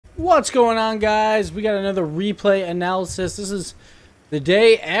What's going on, guys? We got another replay analysis. This is the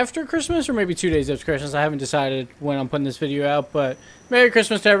day after Christmas, or maybe 2 days after Christmas. I haven't decided when I'm putting this video out, but Merry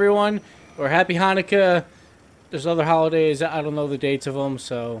Christmas to everyone, or Happy Hanukkah. There's other holidays. I don't know the dates of them,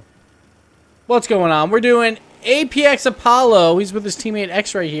 so what's going on? We're doing APX Apollo. He's with his teammate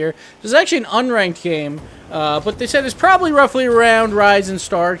X-Ray here. This is actually an unranked game, but they said it's probably roughly around Rise and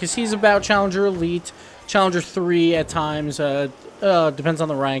Star, because he's about Challenger Elite, Challenger 3 at times, depends on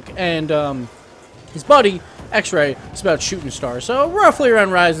the rank, and his buddy, X-Ray, is about Shooting Star, so roughly around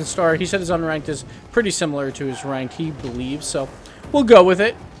Rise and Star. He said his unranked is pretty similar to his ranked, he believes, so we'll go with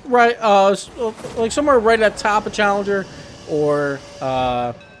it. Right, like somewhere right at top of Challenger, or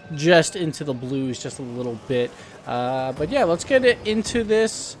just into the blues just a little bit. But yeah, let's get into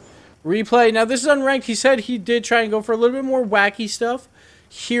this replay. Now, this is unranked. He said he did try and go for a little bit more wacky stuff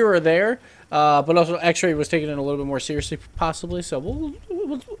here or there, but also X-Ray was taking it a little bit more seriously, possibly. So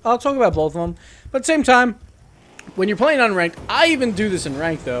I'll talk about both of them. But at the same time, when you're playing unranked, I even do this in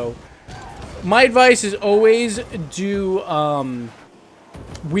ranked, though. My advice is always do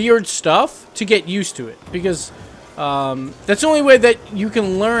weird stuff to get used to it, because that's the only way that you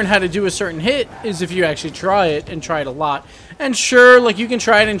can learn how to do a certain hit, is if you actually try it and try it a lot. And sure, like, you can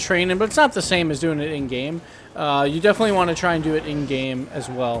try it in training, but it's not the same as doing it in game. You definitely want to try and do it in game as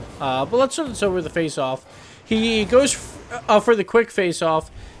well. But let's start this over the face-off. He goes for the quick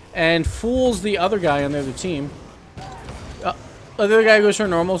face-off and fools the other guy on the other team. The other guy goes for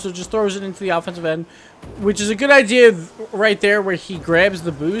normal, so just throws it into the offensive end, which is a good idea right there, where he grabs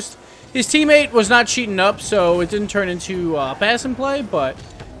the boost. His teammate was not cheating up, so it didn't turn into pass and play, but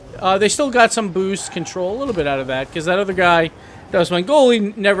they still got some boost control a little bit out of that, because that other guy, that was my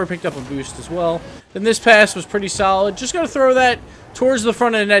goalie, never picked up a boost as well. Then this pass was pretty solid. Just got to throw that towards the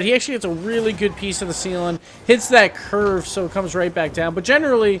front of the net. He actually gets a really good piece of the ceiling, hits that curve, so it comes right back down. But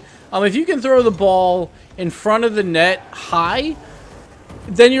generally, if you can throw the ball in front of the net high,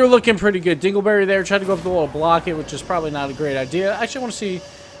 then you're looking pretty good. Dingleberry there tried to go up the wall to block it, which is probably not a great idea. Actually, I want to see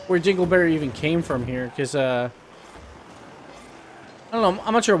where Dingleberry even came from here, because I don't know.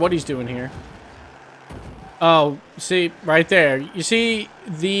 I'm not sure what he's doing here. Oh, see, right there. You see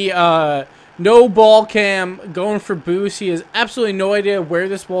the no ball cam going for boost. He has absolutely no idea where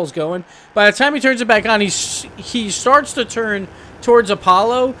this ball's going. By the time he turns it back on, he starts to turn towards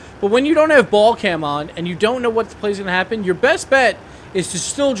Apollo. But when you don't have ball cam on and you don't know what the play's going to happen, your best bet is to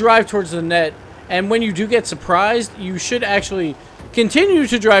still drive towards the net. And when you do get surprised, you should actually continue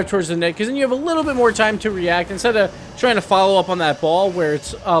to drive towards the net, because then you have a little bit more time to react instead of trying to follow up on that ball where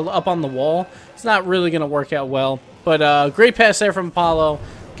it's up on the wall. It's not really going to work out well. But great pass there from Apollo.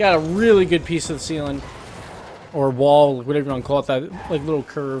 Got a really good piece of the ceiling, or wall, whatever you want to call it, that like little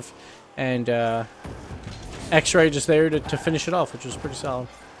curve. And X-Ray just there to finish it off, which was pretty solid.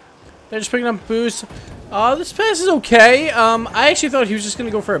 They're just picking up boost. This pass is okay. I actually thought he was just going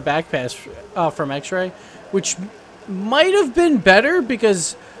to go for a back pass from X-Ray, which might have been better,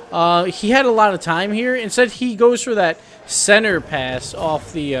 because he had a lot of time here. Instead, he goes for that center pass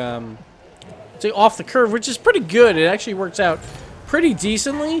off the curve, which is pretty good. It actually works out pretty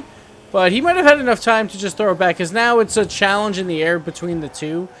decently, but he might have had enough time to just throw it back, because now it's a challenge in the air between the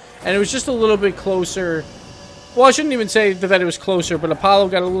two, and it was just a little bit closer. Well, I shouldn't even say that it was closer, but Apollo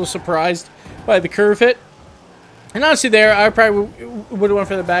got a little surprised by the curve hit. And honestly there, I probably would have went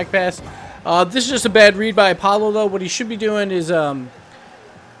for the back pass. This is just a bad read by Apollo, though. What he should be doing is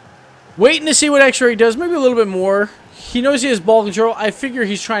waiting to see what X-Ray does, maybe a little bit more. He knows he has ball control. I figure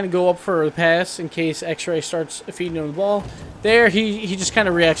he's trying to go up for the pass in case X-Ray starts feeding him the ball. There, he just kind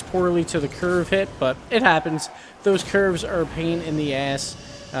of reacts poorly to the curve hit, but it happens. Those curves are a pain in the ass.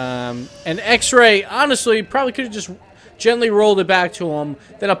 And X-Ray, honestly, probably could have just gently rolled it back to him.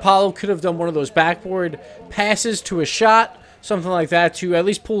 Then Apollo could have done one of those backboard passes to a shot, something like that, to at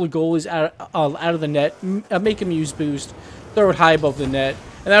least pull the goalies out of the net, make him use boost, throw it high above the net.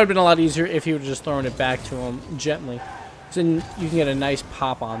 And that would have been a lot easier if he would have just thrown it back to him gently. Then you can get a nice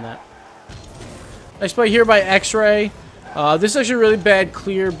pop on that. Nice play here by X-Ray. This is actually a really bad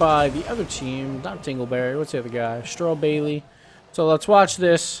clear by the other team. Not Dingleberry. What's the other guy? Straw Bailey. So let's watch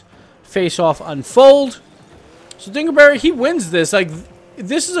this face-off unfold. So Dingleberry, he wins this. Like,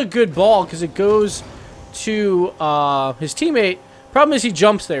 this is a good ball, because it goes to his teammate. Problem is he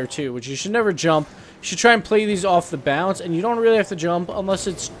jumps there too, which you should never jump. You should try and play these off the bounce, and you don't really have to jump unless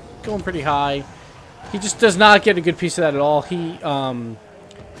it's going pretty high. He just does not get a good piece of that at all.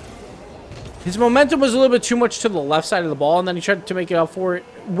 His momentum was a little bit too much to the left side of the ball, and then he tried to make it up for it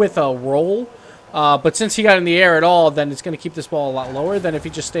with a roll. But since he got in the air at all, then it's going to keep this ball a lot lower than if he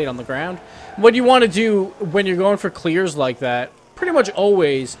just stayed on the ground. What you want to do when you're going for clears like that, pretty much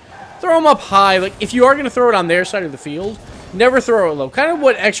always throw them up high. Like, if you are going to throw it on their side of the field, never throw it low. Kind of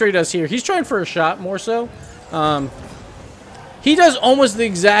what X-Ray does here. He's trying for a shot more so. He does almost the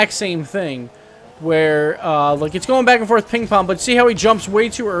exact same thing where, like, it's going back and forth ping pong, but see how he jumps way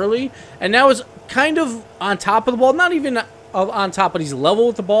too early? And now it's kind of on top of the ball. Not even on top, but he's level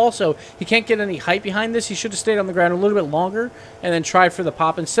with the ball, so he can't get any height behind this. He should have stayed on the ground a little bit longer and then tried for the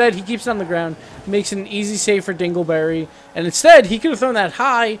pop. Instead, he keeps it on the ground, makes it an easy save for Dingleberry. And instead, he could have thrown that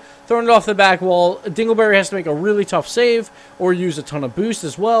high, thrown it off the back wall. Dingleberry has to make a really tough save or use a ton of boost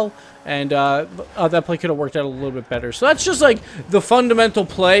as well. And that play could have worked out a little bit better. So that's just like the fundamental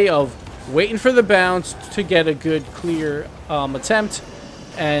play of waiting for the bounce to get a good, clear attempt.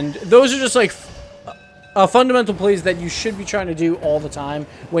 And those are just like fundamental plays that you should be trying to do all the time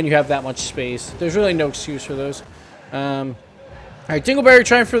when you have that much space. There's really no excuse for those. All right, Dingleberry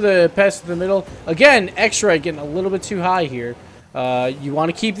trying for the pass to the middle. Again, X-Ray getting a little bit too high here. You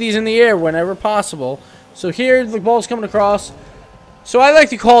want to keep these in the air whenever possible. So here, the ball's coming across. So I like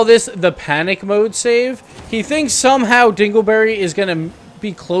to call this the panic mode save. He thinks somehow Dingleberry is going to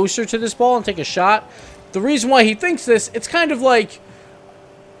be closer to this ball and take a shot. The reason why he thinks this, it's kind of like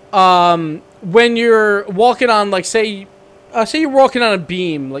when you're walking on, like, say you're walking on a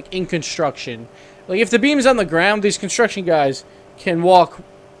beam, like, in construction. Like, if the beam's on the ground, these construction guys can walk,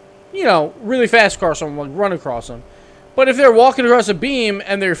 you know, really fast across them, like, run across them. But if they're walking across a beam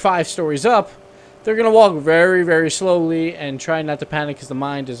and they're 5 stories up, they're going to walk very, very slowly and try not to panic because the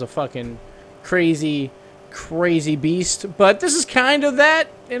mind is a fucking crazy beast. But this is kind of that,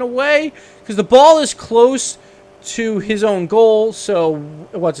 in a way, because the ball is close to his own goal. So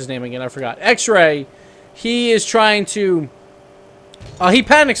what's his name again? I forgot. X-Ray. He is trying to he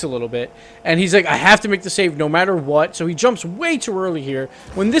panics a little bit and he's like, I have to make the save no matter what. So he jumps way too early here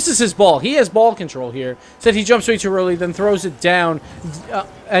when this is his ball. He has ball control here. Said he jumps way too early, then throws it down,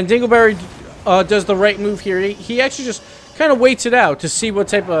 and Dingleberry does the right move here. He actually just kind of waits it out to see what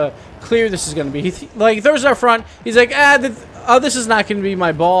type of clear this is going to be. He like throws it up front. He's like, this is not going to be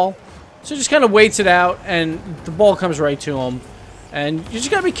my ball. So just kind of waits it out, and the ball comes right to him. And you just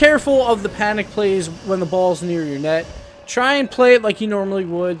got to be careful of the panic plays when the ball's near your net. Try and play it like you normally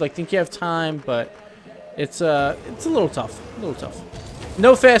would, like think you have time, but it's a little tough.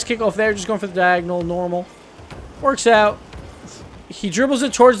 No fast kickoff there, just going for the diagonal, normal. Works out. He dribbles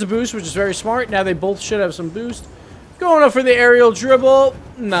it towards the boost, which is very smart. Now they both should have some boost. Going up for the aerial dribble.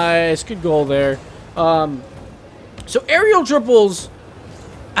 Nice, good goal there. So aerial dribbles,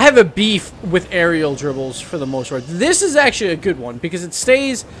 I have a beef with aerial dribbles for the most part. This is actually a good one because it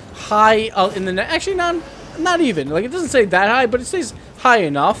stays high in the net. Actually, not even. Like, it doesn't stay that high, but it stays high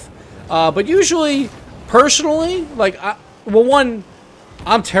enough. But usually, personally, like,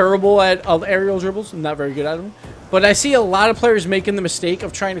 I'm terrible at aerial dribbles. I'm not very good at them. But I see a lot of players making the mistake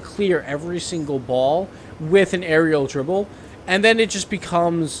of trying to clear every single ball with an aerial dribble. And then it just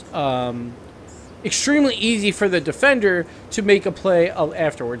becomes extremely easy for the defender to make a play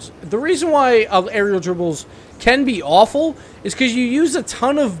afterwards. The reason why aerial dribbles can be awful is because you use a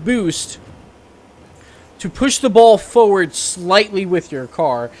ton of boost to push the ball forward slightly with your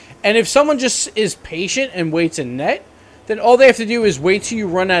car. And if someone just is patient and waits in net, then all they have to do is wait till you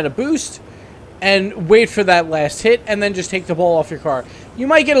run out of boost and wait for that last hit and then just take the ball off your car. You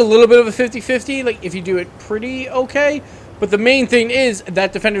might get a little bit of a 50-50, like if you do it pretty okay. But the main thing is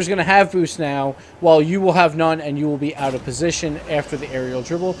that defender is going to have boost now, while you will have none, and you will be out of position after the aerial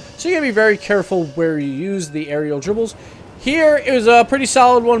dribble. So you got to be very careful where you use the aerial dribbles. Here, it was a pretty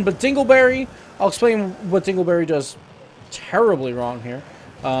solid one, but Dingleberry, I'll explain what Dingleberry does terribly wrong here.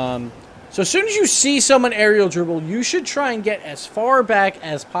 So as soon as you see someone aerial dribble, you should try and get as far back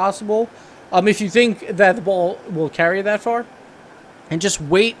as possible if you think that the ball will carry that far. And just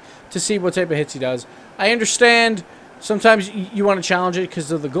wait to see what type of hits he does. I understand sometimes you want to challenge it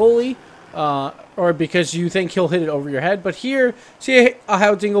because of the goalie, or because you think he'll hit it over your head. But here, see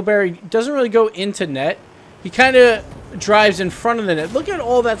how Dingleberry doesn't really go into net. He kind of drives in front of the net. Look at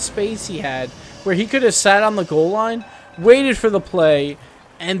all that space he had where he could have sat on the goal line, waited for the play,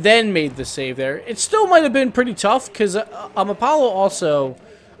 and then made the save there. It still might have been pretty tough because Apollo also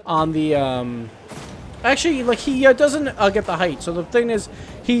on the... actually, like, he doesn't get the height. So the thing is,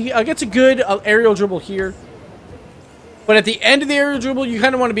 he gets a good aerial dribble here. But at the end of the aerial dribble, you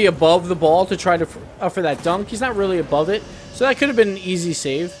kind of want to be above the ball to try to for that dunk. He's not really above it. So that could have been an easy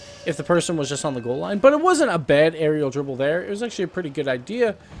save if the person was just on the goal line. But it wasn't a bad aerial dribble there. It was actually a pretty good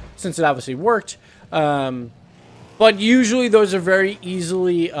idea since it obviously worked. But usually those are very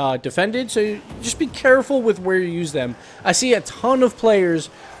easily defended, so just be careful with where you use them. I see a ton of players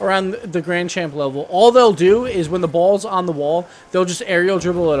around the Grand Champ level. All they'll do is when the ball's on the wall, they'll just aerial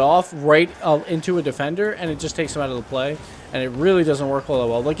dribble it off right into a defender, and it just takes them out of the play. And it really doesn't work all that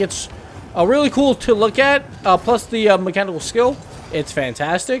well. Like, it's really cool to look at, plus the mechanical skill. It's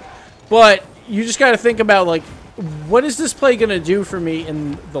fantastic. But you just got to think about, like, what is this play going to do for me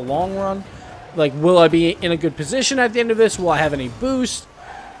in the long run? Like, will I be in a good position at the end of this? Will I have any boost?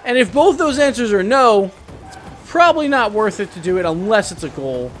 And if both those answers are no, it's probably not worth it to do it unless it's a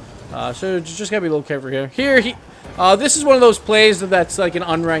goal. So just got to be a little careful here. This is one of those plays that's like an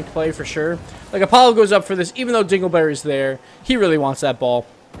unranked play for sure. Like, Apollo goes up for this, even though Dingleberry's there. He really wants that ball.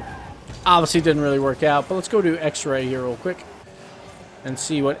 Obviously didn't really work out, but let's go to X-Ray here real quick and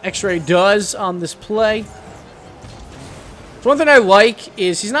see what X-Ray does on this play. So one thing I like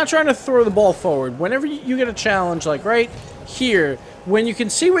is he's not trying to throw the ball forward. Whenever you get a challenge, like right here, when you can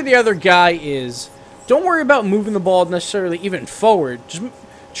see where the other guy is, don't worry about moving the ball necessarily even forward. Just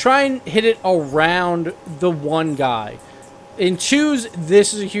try and hit it around the one guy. In twos,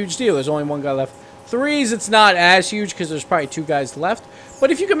 this is a huge deal. There's only one guy left. Threes, it's not as huge because there's probably two guys left.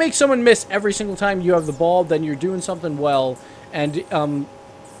 But if you can make someone miss every single time you have the ball, then you're doing something well. And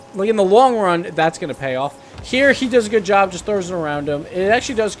like in the long run, that's going to pay off. Here, he does a good job, just throws it around him. It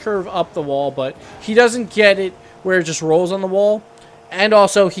actually does curve up the wall, but he doesn't get it where it just rolls on the wall. And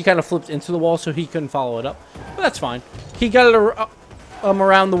also, he kind of flipped into the wall, so he couldn't follow it up. But that's fine. He got it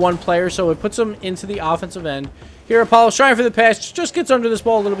around the one player, so it puts him into the offensive end. Here, Apollo's trying for the pass. Just gets under this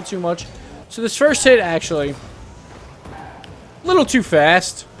ball a little bit too much. So this first hit, actually, a little too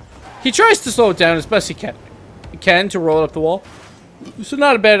fast. He tries to slow it down as best he can to roll it up the wall. So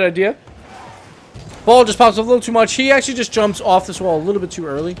not a bad idea. Ball just pops up a little too much. He actually just jumps off this wall a little bit too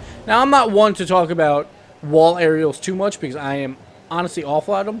early. Now, I'm not one to talk about wall aerials too much because I am honestly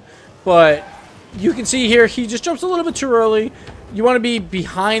awful at them. But you can see here, he just jumps a little bit too early. You want to be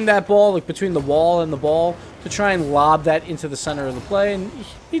behind that ball, like between the wall and the ball, to try and lob that into the center of the play. And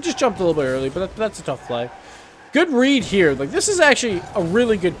he just jumped a little bit early, but that's a tough play. Good read here. Like, this is actually a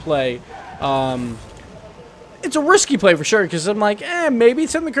really good play. It's a risky play for sure, because I'm like, maybe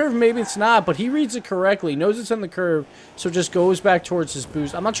it's in the curve, maybe it's not. But he reads it correctly, knows it's in the curve, so just goes back towards his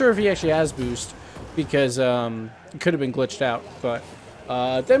boost. I'm not sure if he actually has boost, because it could have been glitched out. But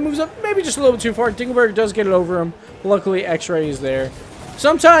then moves up maybe just a little bit too far. Dingleberg does get it over him. Luckily, X-Ray is there.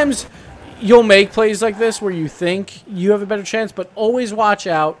 Sometimes you'll make plays like this where you think you have a better chance, but always watch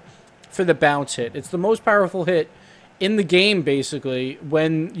out for the bounce hit. It's the most powerful hit in the game, basically,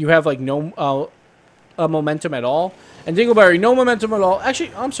 when you have, like, no momentum at all. And Dingleberry, no momentum at all.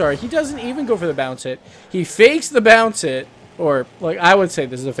 Actually, I'm sorry, he doesn't even go for the bounce hit. He fakes the bounce hit, or, like, I would say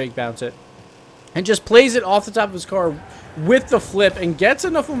this is a fake bounce hit, and just plays it off the top of his car with the flip and gets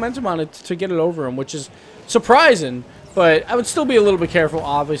enough momentum on it to get it over him, which is surprising. But I would still be a little bit careful,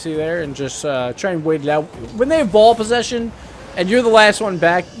 obviously, there, and just try and wait it out. When they have ball possession and you're the last one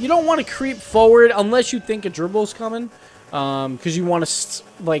back, you don't want to creep forward unless you think a dribble is coming. Because you want to,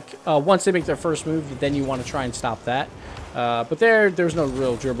 like, once they make their first move, then you want to try and stop that. But there's no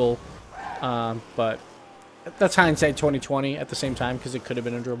real dribble. But that's hindsight 2020 at the same time, because it could have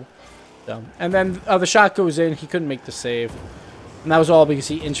been a dribble. So, and then the shot goes in. He couldn't make the save. And that was all because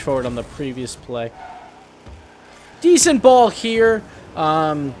he inched forward on the previous play. Decent ball here.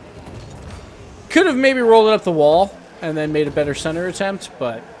 Could have maybe rolled it up the wall and then made a better center attempt,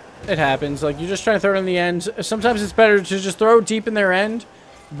 but it happens. Like, you're just trying to throw it in the end. Sometimes it's better to just throw it deep in their end,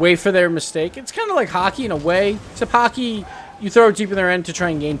 wait for their mistake. It's kind of like hockey in a way. Except hockey, you throw it deep in their end to try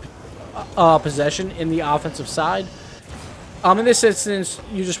and gain possession in the offensive side. In this instance,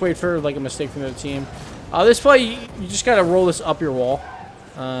 you just wait for, like, a mistake from the other team. This play, you just got to roll this up your wall.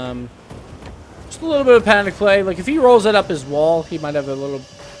 Just a little bit of panic play. Like, if he rolls it up his wall, he might have a little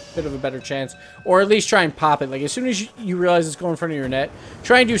bit of a better chance. Or at least try and pop it. Like, as soon as you realize it's going in front of your net,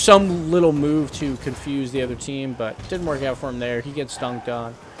 try and do some little move to confuse the other team. But it didn't work out for him there. He gets dunked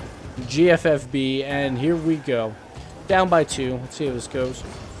on. GFFB, and here we go. Down by 2. Let's see how this goes.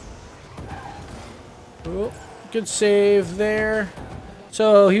 Oh, good save there.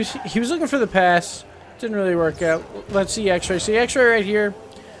 So, he was looking for the pass. Didn't really work out. Let's see X-Ray. See X-Ray right here.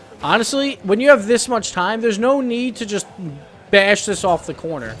 Honestly, when you have this much time, there's no need to just bash this off the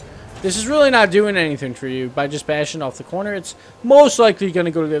corner. This is really not doing anything for you by just bashing off the corner. It's most likely going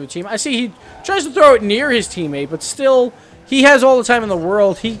to go to the other team. I see he tries to throw it near his teammate, but still, he has all the time in the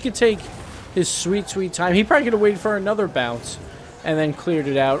world. He could take his sweet, sweet time. He probably could have waited for another bounce and then cleared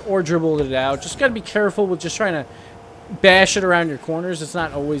it out or dribbled it out. Just got to be careful with just trying to bash it around your corners. It's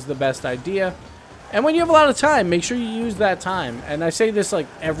not always the best idea. And when you have a lot of time, make sure you use that time. And I say this like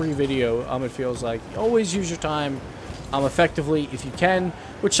every video, it feels like. Always use your time effectively if you can.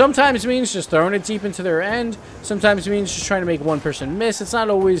 Which sometimes means just throwing it deep into their end. Sometimes means just trying to make one person miss. It's not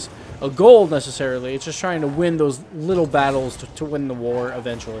always a goal necessarily. It's just trying to win those little battles to win the war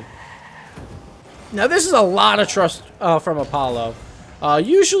eventually. Now this is a lot of trust from Apollo.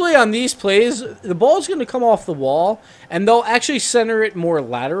 Usually on these plays, the ball's going to come off the wall. And they'll actually center it more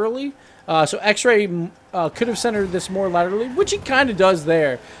laterally. So X-Ray could have centered this more laterally, which he kind of does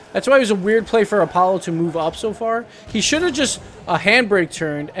there. That's why it was a weird play for Apollo to move up so far. He should have just handbrake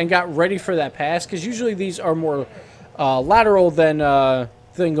turned and got ready for that pass, because usually these are more lateral than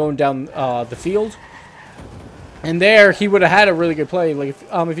going down the field. And there, he would have had a really good play. Like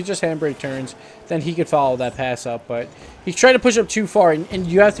if he just handbrake turns, then he could follow that pass up. But he tried to push up too far, and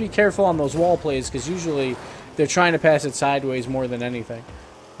you have to be careful on those wall plays, because usually they're trying to pass it sideways more than anything.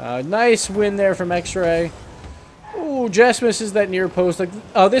 Nice win there from X-Ray. Ooh, just misses that near post. Like,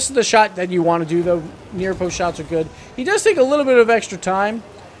 this is the shot that you want to do, though. Near post shots are good. He does take a little bit of extra time.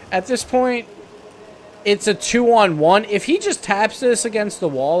 At this point, it's a 2-on-1. If he just taps this against the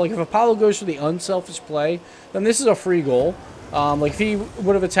wall, like if Apollo goes for the unselfish play, then this is a free goal. Like if he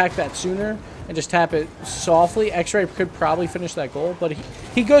would have attacked that sooner and just tap it softly, X-Ray could probably finish that goal. But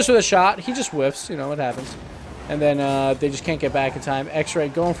he goes for the shot. He just whiffs. You know, it happens. And then they just can't get back in time. X-Ray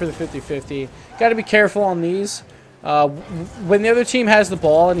going for the 50-50. Got to be careful on these. When the other team has the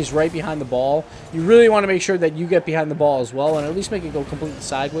ball and he's right behind the ball, you really want to make sure that you get behind the ball as well and at least make it go completely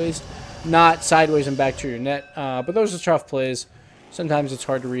sideways, not sideways and back to your net. But those are tough plays. Sometimes it's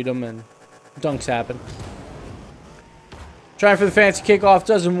hard to read them and dunks happen. Trying for the fancy kickoff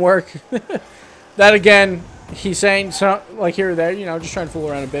doesn't work. That again, he's saying so, like here or there, you know, just trying to fool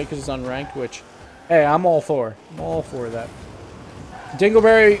around a bit because it's unranked, which, hey, I'm all for. I'm all for that.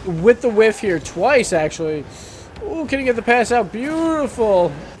 Dingleberry with the whiff here twice, actually. Ooh, can he get the pass out?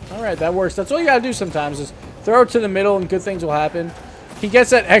 Beautiful. All right, that works. That's all you got to do sometimes is throw it to the middle and good things will happen. He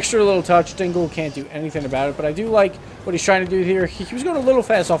gets that extra little touch. Dingle can't do anything about it, but I do like what he's trying to do here. He was going a little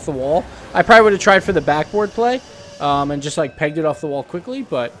fast off the wall. I probably would have tried for the backboard play and just like pegged it off the wall quickly,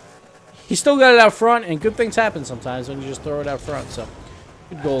 but he still got it out front, and good things happen sometimes when you just throw it out front. So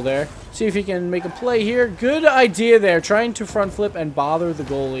good goal there. See if he can make a play here. Good idea there, trying to front flip and bother the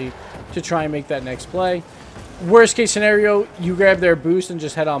goalie to try and make that next play. Worst case scenario, you grab their boost and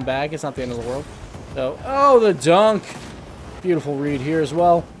just head on back. It's not the end of the world. So, oh, the dunk. Beautiful read here as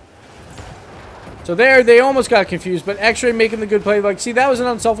well. So there, they almost got confused, but X-Ray making the good play. Like, see, that was an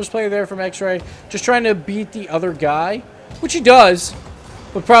unselfish play there from X-Ray. Just trying to beat the other guy, which he does.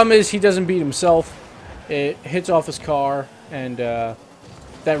 But the problem is he doesn't beat himself. It hits off his car, and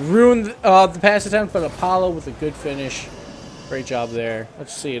that ruined the pass attempt, but Apollo with a good finish. Great job there.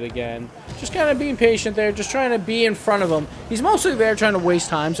 Let's see it again. Just kind of being patient there. Just trying to be in front of him. He's mostly there trying to waste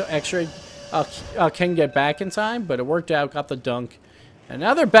time so X-Ray can get back in time. But it worked out. Got the dunk. And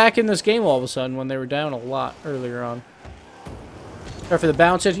now they're back in this game all of a sudden when they were down a lot earlier on. Try for the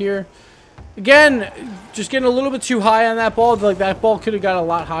bounce it here. Again, just getting a little bit too high on that ball. Like that ball could have got a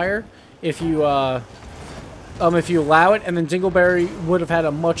lot higher if you allow it. And then Dingleberry would have had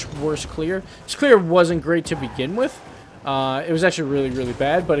a much worse clear. This clear wasn't great to begin with. It was actually really, really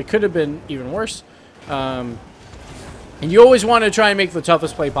bad, but it could have been even worse. And you always want to try and make the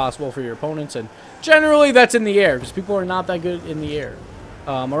toughest play possible for your opponents, and generally that's in the air, because people are not that good in the air.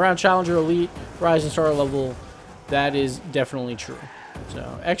 Around Challenger, Elite, Rising Star level, that is definitely true.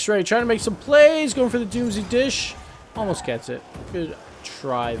 So, X-Ray trying to make some plays, going for the Doomsday Dish. Almost gets it. Good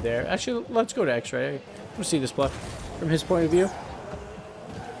try there. Actually, let's go to X-Ray. Let's see this play from his point of view.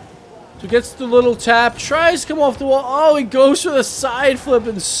 So gets the little tap, tries to come off the wall. Oh, he goes for the side flip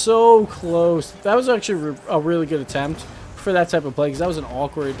and so close. That was actually a really good attempt for that type of play because that was an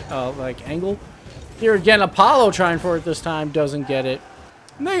awkward like angle. Here again, Apollo trying for it this time, doesn't get it.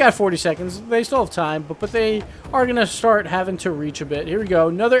 And they got 40 seconds. They still have time, but they are going to start having to reach a bit. Here we go.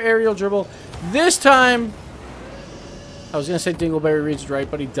 Another aerial dribble. This time, I was going to say Dingleberry reads right,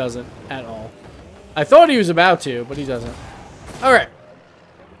 but he doesn't at all. I thought he was about to, but he doesn't. All right.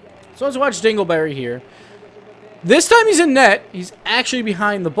 So let's watch Dingleberry here. This time he's in net. He's actually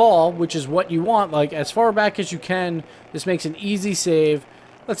behind the ball, which is what you want. Like, as far back as you can. This makes an easy save.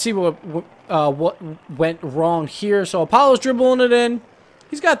 Let's see what went wrong here. So Apollo's dribbling it in.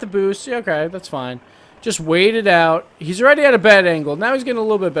 He's got the boost. Yeah, okay, that's fine. Just wait it out. He's already at a bad angle. Now he's getting a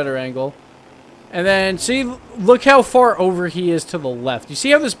little bit better angle. And then, see, look how far over he is to the left. You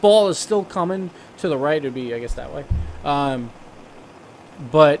see how this ball is still coming to the right? It would be, I guess, that way.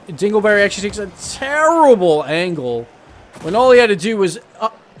 But Dingleberry actually takes a terrible angle when all he had to do was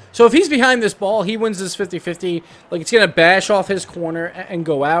So if he's behind this ball, he wins this 50-50. Like, it's going to bash off his corner and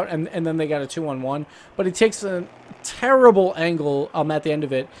go out, and then they got a 2-on-1. But he takes a terrible angle at the end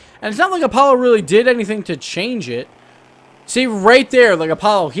of it. And it's not like Apollo really did anything to change it. See, right there, like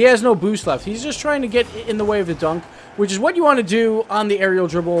Apollo, he has no boost left. He's just trying to get in the way of the dunk, which is what you want to do on the aerial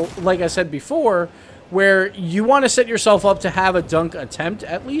dribble, like I said before, where you want to set yourself up to have a dunk attempt,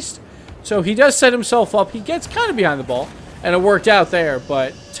 at least. So he does set himself up. He gets kind of behind the ball, and it worked out there.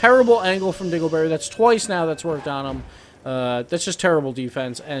 But terrible angle from Dingleberry. That's twice now that's worked on him. That's just terrible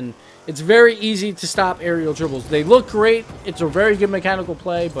defense, and it's very easy to stop aerial dribbles. They look great. It's a very good mechanical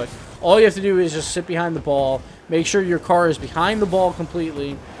play, but all you have to do is just sit behind the ball, make sure your car is behind the ball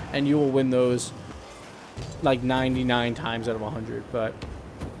completely, and you will win those like 99 times out of 100. But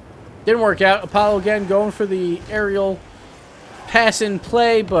didn't work out. Apollo again going for the aerial pass in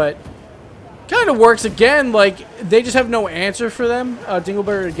play, but kind of works again. Like, they just have no answer for them.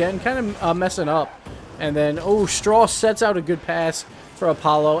 Dingleberry again kind of messing up. And then, oh, Straw sets out a good pass for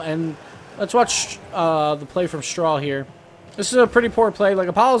Apollo. And let's watch the play from Straw here. This is a pretty poor play. Like,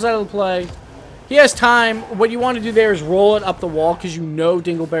 Apollo's out of the play. He has time. What you want to do there is roll it up the wall because you know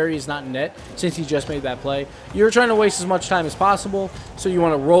Dingleberry is not in net since he just made that play. You're trying to waste as much time as possible, so you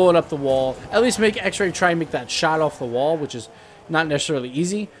want to roll it up the wall. At least make X-Ray try and make that shot off the wall, which is not necessarily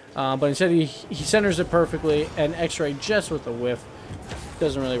easy. But instead he centers it perfectly, and X-Ray just with the whiff.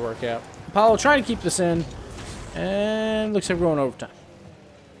 Doesn't really work out. Apollo trying to keep this in, and looks like we're going overtime.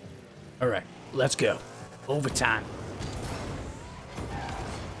 All right, let's go. Overtime.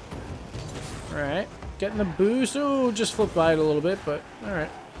 All right, getting the boost. Oh, just flipped by it a little bit, but all right.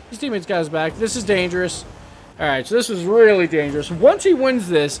 His teammates got his back. This is dangerous. All right, so this is really dangerous. Once he wins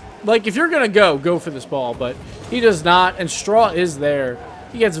this, like, if you're going to go for this ball, but he does not, and Straw is there.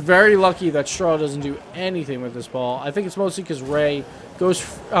 He gets very lucky that Straw doesn't do anything with this ball. I think it's mostly because Ray goes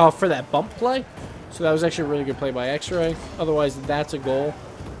for that bump play. So that was actually a really good play by X-Ray. Otherwise, that's a goal.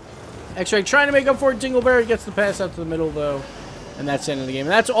 X-Ray trying to make up for it. Dingleberry gets the pass out to the middle, though. And that's the end of the game.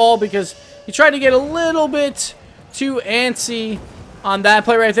 And that's all because he tried to get a little bit too antsy on that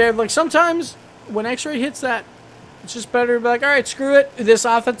play right there. Like, sometimes when X-Ray hits that, it's just better to be like, all right, screw it. This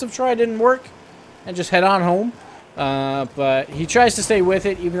offensive try didn't work. And just head on home. But he tries to stay with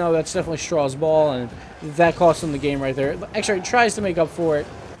it, even though that's definitely Straw's ball, and that cost him the game right there. X-Ray tries to make up for it.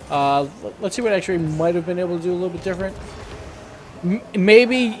 Let's see what X-Ray might have been able to do a little bit different.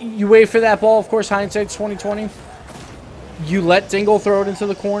 Maybe you wait for that ball. Of course, hindsight's 20/20. You let Dingle throw it into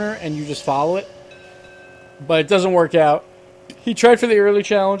the corner, and you just follow it. But it doesn't work out. He tried for the early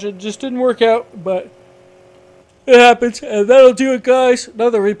challenge. It just didn't work out, but it happens. And that'll do it, guys.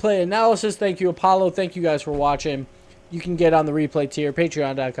 Another replay analysis. Thank you, Apollo. Thank you guys for watching. You can get on the replay tier,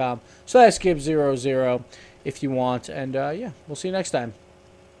 patreon.com/Gibbs00 if you want. And, yeah, we'll see you next time.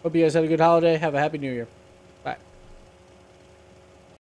 Hope you guys had a good holiday. Have a happy new year.